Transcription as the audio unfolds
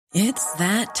It's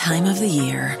that time of the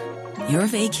year. Your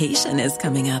vacation is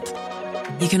coming up.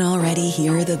 You can already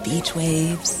hear the beach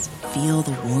waves, feel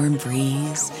the warm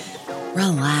breeze,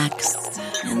 relax,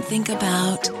 and think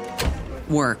about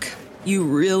work. You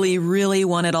really, really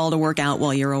want it all to work out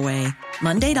while you're away.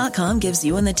 Monday.com gives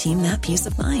you and the team that peace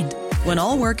of mind. When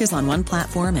all work is on one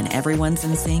platform and everyone's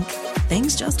in sync,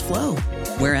 things just flow.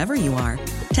 Wherever you are,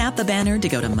 tap the banner to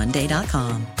go to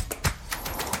Monday.com.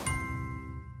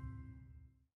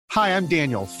 Hi, I'm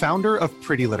Daniel, founder of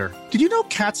Pretty Litter. Did you know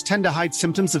cats tend to hide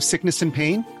symptoms of sickness and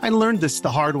pain? I learned this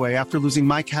the hard way after losing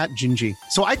my cat, Gingy.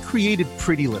 So I created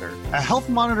Pretty Litter, a health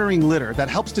monitoring litter that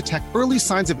helps detect early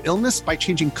signs of illness by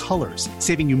changing colors,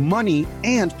 saving you money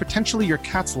and potentially your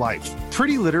cat's life.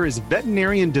 Pretty Litter is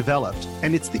veterinarian developed,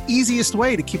 and it's the easiest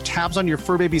way to keep tabs on your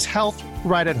fur baby's health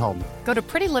right at home. Go to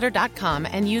prettylitter.com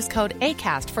and use code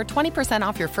ACAST for 20%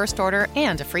 off your first order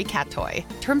and a free cat toy.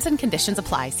 Terms and conditions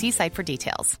apply. See site for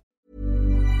details.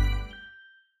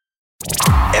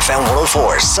 FM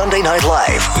 104 Sunday Night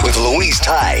Live with Louise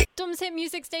Ty. Dumb's Hit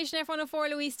Music Station F104,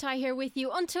 Louise Ty here with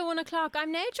you until 1 o'clock.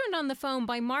 I'm now joined on the phone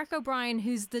by Mark O'Brien,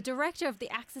 who's the director of the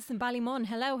Axis in Ballymun.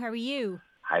 Hello, how are you?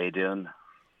 How you doing?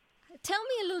 Tell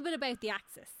me a little bit about the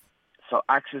Axis. So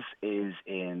Axis is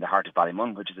in the heart of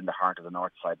Ballymun, which is in the heart of the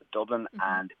north side of Dublin,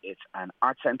 and it's an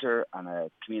art centre and a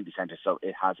community centre. So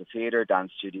it has a theatre,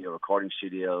 dance studio, recording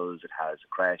studios, it has a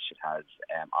creche, it has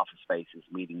office spaces,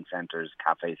 meeting centres,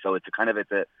 cafes. So it's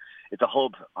a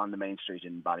hub on the main street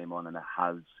in Ballymun, and it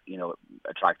has,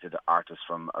 attracted artists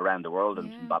from around the world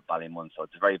and from Ballymun. So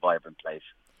it's a very vibrant place.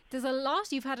 There's a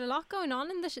lot. You've had a lot going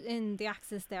on in the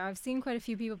Axis there. I've seen quite a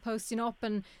few people posting up,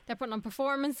 and they're putting on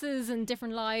performances and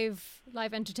different live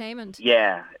entertainment.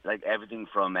 Yeah, like everything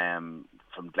from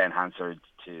Glenn Hansard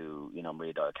to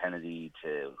Maria Doyle Kennedy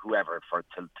to whoever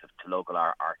to local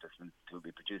artists, and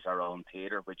we produce our own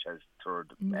theatre, which has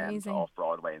toured off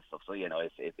Broadway and stuff. So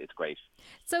it's great.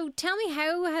 So tell me,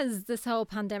 how has this whole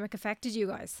pandemic affected you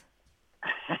guys?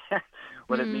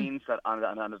 Well, it means that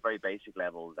on a very basic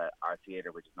level, that our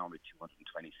theatre, which is normally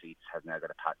 220 seats, has now got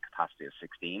a capacity of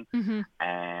 16.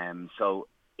 So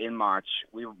in March,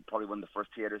 we were probably one of the first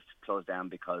theatres to close down,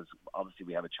 because obviously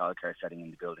we have a childcare setting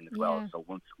in the building as well. So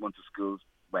once the schools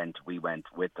went, we went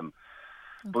with them.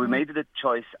 But we made the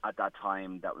choice at that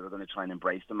time that we were going to try and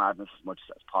embrace the madness as much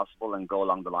as possible, and go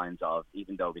along the lines of,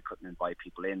 even though we couldn't invite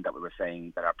people in, that we were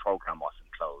saying that our programme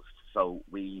wasn't closed. So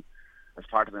we, as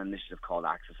part of an initiative called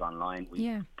Access Online, we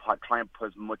try and put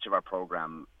as much of our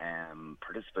programme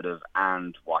participative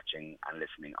and watching and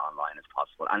listening online as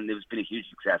possible. And it's been a huge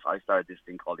success. I started this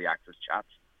thing called the Access Chats,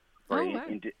 where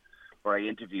I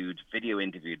video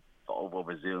interviewed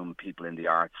over Zoom people in the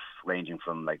arts, ranging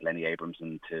from like Lenny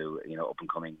Abramson to up and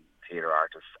coming theatre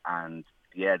artists. And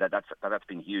that's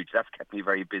been huge. That's kept me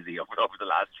very busy over the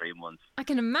last 3 months. I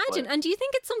can imagine. And do you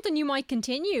think it's something you might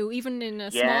continue, even in a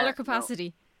smaller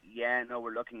capacity?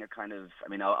 We're looking at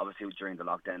obviously during the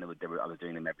lockdown, I was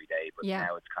doing them every day, but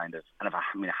now it's kind of, and I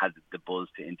had the buzz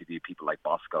to interview people like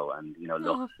Bosco and,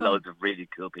 loads of really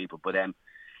cool people. But,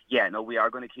 we are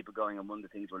going to keep it going. And one of the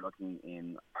things we're looking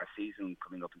in our season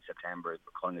coming up in September,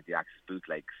 we're calling it the Axis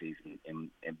Bootleg season.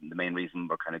 In the main reason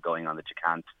we're kind of going on that you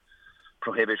can't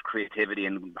prohibit creativity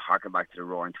and harken back to the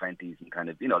Roaring Twenties and kind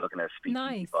of, looking at a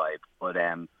speakeasy vibe. But,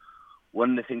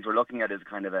 one of the things we're looking at is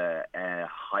kind of a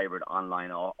hybrid online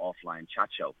offline chat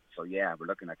show. So we're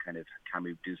looking at kind of, can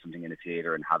we do something in a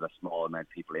theatre and have a small amount of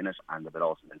people in it, and but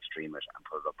also then stream it and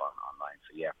put it up online.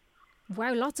 So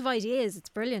wow, lots of ideas. It's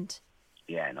brilliant.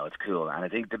 It's cool. And I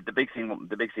think the big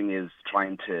thing is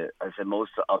trying to, as I said,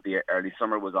 most of the early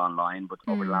summer was online, but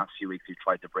over the last few weeks we've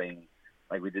tried to bring,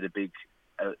 like we did a big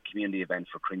community event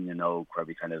for Crinan Oak, where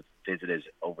we kind of visited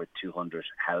over 200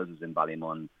 houses in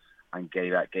Ballymun and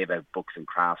gave out books and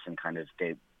crafts, and kind of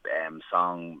gave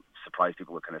surprised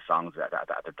people with kind of songs at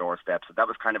their doorstep. So that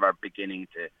was kind of our beginning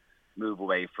to move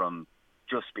away from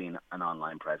just being an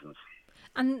online presence.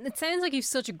 And it sounds like you've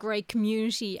such a great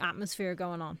community atmosphere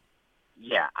going on.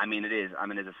 Yeah, it is. As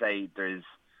I say, there's,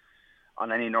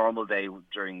 on any normal day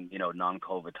during,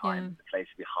 non-COVID time, the place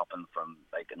would be hopping from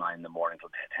like 9 in the morning till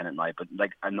 10 at night. But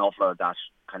like an awful lot of that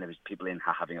kind of is people in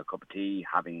having a cup of tea,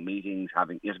 having meetings,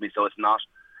 so it's not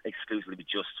exclusively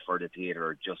just for the theatre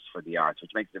or just for the arts,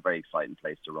 which makes it a very exciting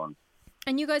place to run.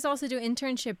 And you guys also do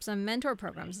internships and mentor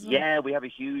programs as well? Yeah, we have a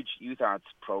huge youth arts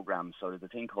program. So there's a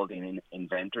thing called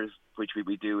Inventors, which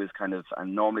we do is kind of,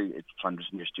 and normally it's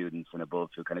transition year students and above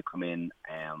who kind of come in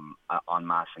en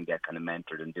masse and get kind of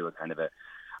mentored and do a kind of a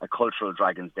cultural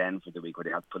Dragon's Den for the week, where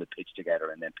they have to put a pitch together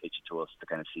and then pitch it to us to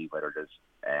kind of see whether there's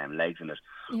legs in it.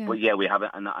 Yeah. But we have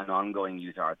an ongoing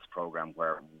youth arts program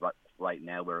where right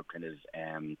now we're kind of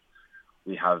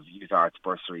we have youth arts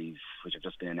bursaries which have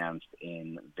just been announced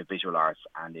in the visual arts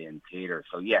and in theatre.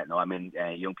 So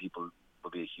young people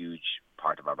will be a huge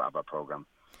part of our programme.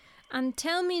 And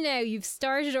tell me now, you've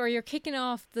started or you're kicking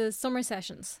off the summer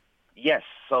sessions. Yes,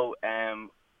 so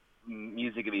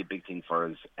music will be a big thing for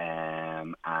us,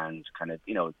 and kind of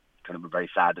we're very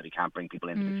sad that we can't bring people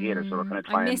into the theatre, so we're kind of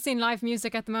trying. I'm missing live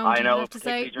music at the moment. I know, I have to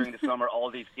particularly say. during the summer,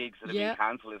 all these gigs that have been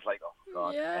cancelled. It's like, oh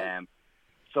god. Yeah.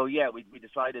 We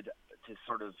decided to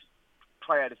sort of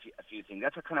try out a few things.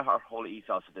 That's kind of our whole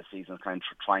ethos of this season, is kind of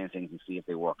trying things and see if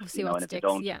they work. We'll see what and sticks, if they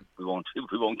don't, we won't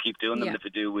keep doing them. And if we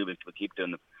do, we'll keep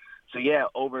doing them. So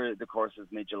over the course of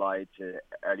mid-July to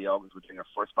early August, we're doing our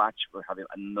first batch. We're having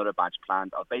another batch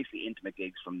planned of basically intimate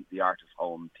gigs from the artist's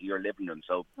home to your living room.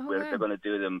 So they're going to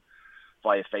do them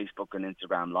via Facebook and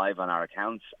Instagram live on our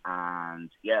accounts. And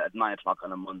at 9 o'clock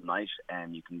on a Monday night,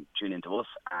 you can tune into us,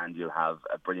 and you'll have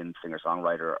a brilliant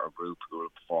singer-songwriter or group who will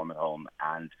perform at home.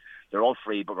 And they're all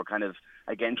free, but we're kind of,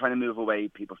 again, trying to move away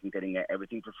people from getting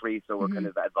everything for free. So we're kind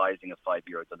of advising a €5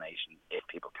 donation if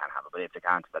people can have it. But if they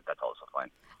can't, that's also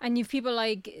fine. And you've people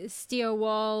like Steo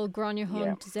Wall, Grania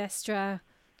Hunt, Zestra,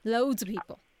 loads of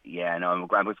people. Yeah, no,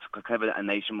 it's kind of a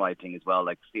nationwide thing as well.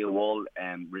 Like Steel Wall,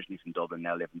 originally from Dublin,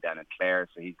 now living down in Clare,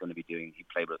 so he's going to be he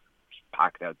played with a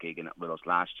packed out gig with us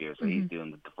last year, so he's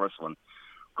doing the first one.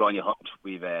 Grania Hunt,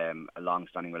 we've a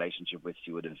long-standing relationship with.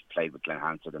 She would have played with Glenn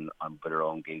Hansard and put her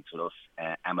own gigs with us.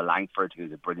 Emma Langford,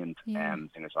 who's a brilliant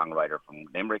singer-songwriter from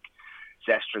Limerick.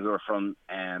 Zestra, who are from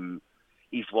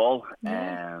East Wall,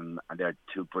 and they're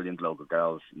two brilliant local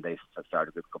girls. And they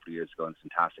started a couple of years ago in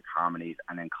fantastic harmonies.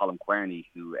 And then Colin Querney,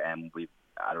 who we've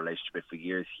had a relationship with for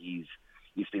years. He's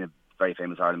been a very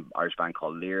famous Irish band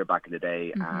called Lear back in the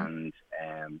day, and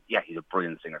he's a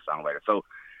brilliant singer-songwriter. So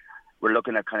we're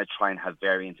looking at kind of trying to have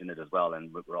variants in it as well,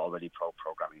 and we're already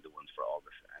programming the ones for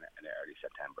August and early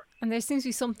September. And there seems to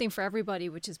be something for everybody,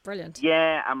 which is brilliant.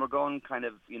 Yeah, and we're going kind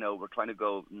of, we're trying to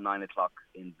go 9 o'clock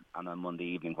on a Monday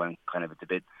evening when kind of it's a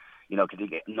bit, because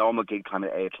a normal gig time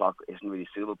at 8 o'clock isn't really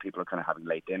suitable. People are kind of having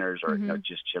late dinners or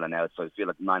just chilling out. So I feel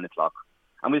like 9 o'clock.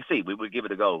 And we'll see. We'll give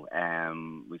it a go.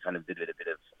 We kind of did a bit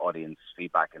of audience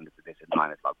feedback, and they said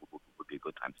 9 o'clock would be a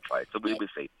good time to try it. So we'll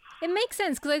see. It makes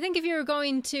sense, because I think if you're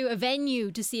going to a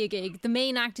venue to see a gig, the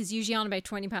main act is usually on about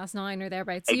 9:20 or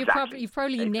thereabouts. So you've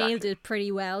probably nailed it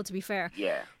pretty well, to be fair.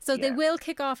 Yeah. So they will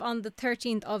kick off on the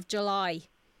 13th of July.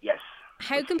 Yes.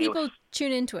 How can people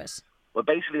tune into it? Well,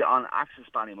 basically on Axis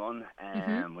Ballymun,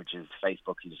 which is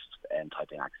Facebook, you just type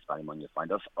in Axis Ballymun, you'll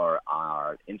find us, or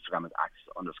our Instagram is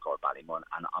Axis_Ballymun,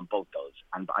 and on both those.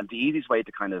 And the easiest way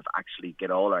to kind of actually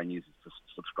get all our news is to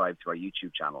subscribe to our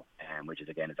YouTube channel, which is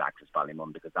Axis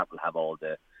Ballymun, because that will have all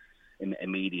the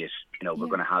immediate, we're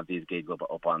going to have these gigs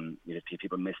up on, if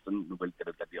people miss them, they'll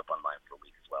be up online for a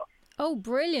week as well. Oh,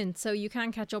 brilliant. So you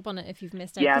can catch up on it if you've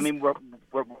missed it. Yeah, I mean, we're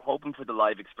hoping for the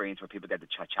live experience where people get to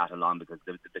chat along, because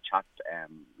the chat,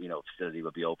 facility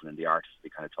will be open and the artists will be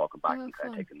kind of talking back and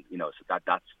kind of taking, so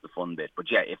that's the fun bit.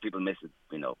 But yeah, if people miss it,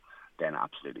 then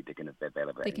absolutely they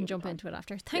can jump into it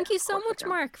after. Thank you so much,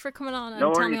 Mark, for coming on and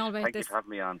telling me all about this. this. Thank you for having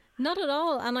me on. Not at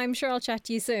all, and I'm sure I'll chat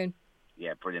to you soon.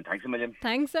 Yeah, brilliant. Thanks a million.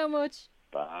 Thanks so much.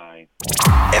 Bye.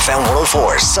 FM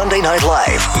 104 Sunday Night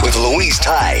Live with Louise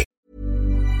Ty.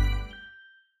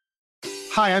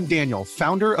 Hi, I'm Daniel,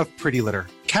 founder of Pretty Litter.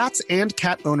 Cats and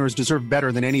cat owners deserve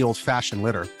better than any old-fashioned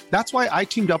litter. That's why I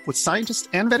teamed up with scientists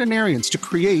and veterinarians to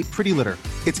create Pretty Litter.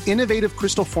 Its innovative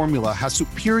crystal formula has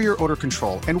superior odor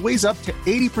control and weighs up to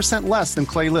 80% less than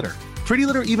clay litter. Pretty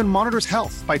Litter even monitors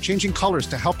health by changing colors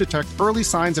to help detect early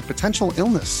signs of potential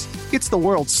illness. It's the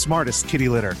world's smartest kitty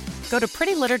litter. Go to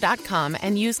prettylitter.com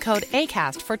and use code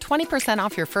ACAST for 20%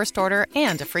 off your first order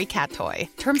and a free cat toy.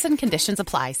 Terms and conditions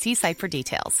apply. See site for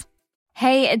details.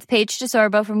 Hey, it's Paige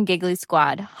DeSorbo from Giggly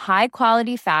Squad. High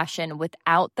quality fashion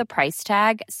without the price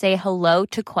tag. Say hello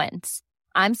to Quince.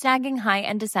 I'm snagging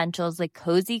high-end essentials like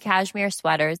cozy cashmere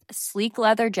sweaters, sleek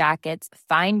leather jackets,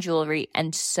 fine jewelry,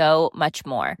 and so much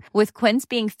more. With Quince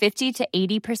being 50 to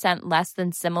 80% less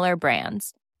than similar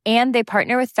brands. And they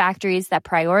partner with factories that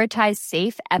prioritize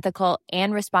safe, ethical,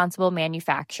 and responsible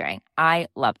manufacturing. I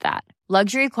love that.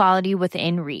 Luxury quality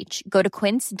within reach. Go to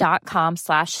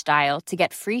quince.com/style to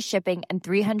get free shipping and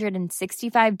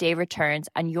 365-day returns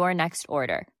on your next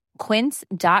order.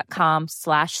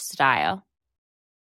 Quince.com/style.